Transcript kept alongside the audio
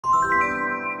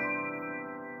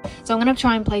So I'm going to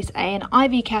try and place an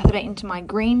IV catheter into my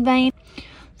green vein.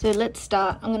 So let's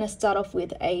start. I'm going to start off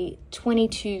with a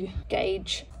 22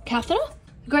 gauge catheter.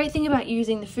 The great thing about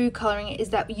using the food coloring is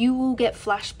that you will get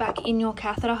flashback in your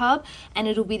catheter hub, and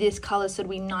it'll be this color, so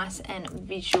it'll be nice and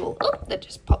visual. Oh, that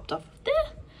just popped off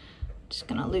there. Just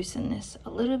going to loosen this a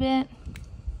little bit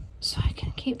so I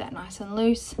can keep that nice and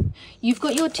loose. You've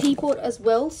got your T-port as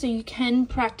well, so you can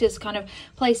practice kind of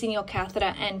placing your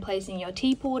catheter and placing your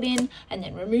T-port in and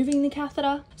then removing the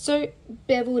catheter. So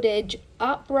beveled edge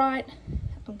upright.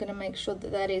 I'm going to make sure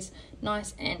that that is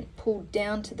nice and pulled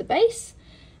down to the base,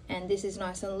 and this is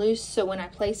nice and loose, so when I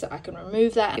place it I can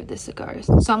remove that. Give this a go.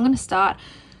 So I'm going to start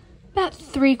about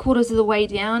 3/4 of the way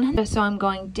down. So I'm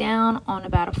going down on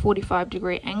about a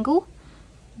 45-degree angle,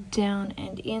 down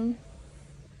and in,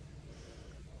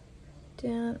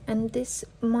 down, and this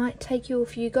might take you a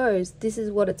few goes. This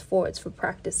is what it's for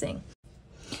practicing.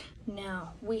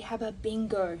 Now we have a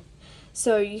bingo.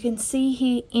 So you can see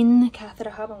here in the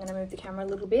catheter hub, I'm going to move the camera a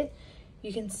little bit,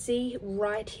 you can see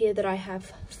right here that I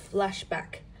have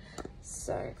flashback.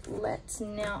 So let's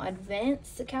now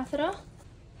advance the catheter.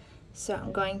 So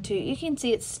I'm going to, you can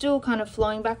see it's still kind of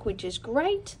flowing back, which is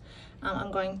great.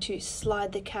 I'm going to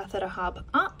slide the catheter hub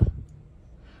up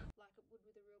like it would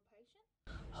with a real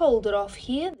patient. Hold it off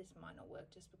here. This might not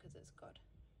work just because it's got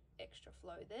extra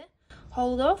flow there.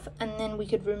 Hold off, and then we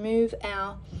could remove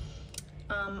our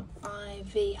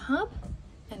IV hub,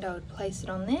 and I would place it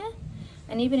on there.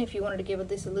 And even if you wanted to give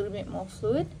this a little bit more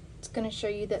fluid, it's going to show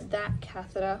you that that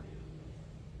catheter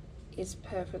is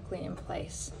perfectly in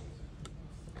place.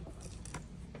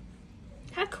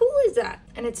 How cool is that?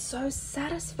 And it's so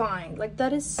satisfying. Like,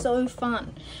 that is so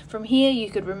fun. From here you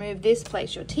could remove this,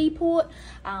 place your T-port.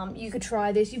 You could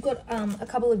try this. You've got a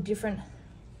couple of different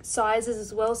sizes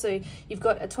as well, so you've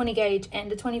got a 20 gauge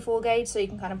and a 24 gauge, so you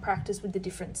can kind of practice with the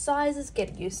different sizes,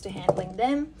 get used to handling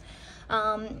them.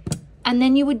 And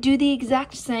then you would do the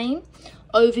exact same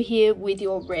over here with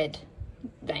your red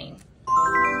vein.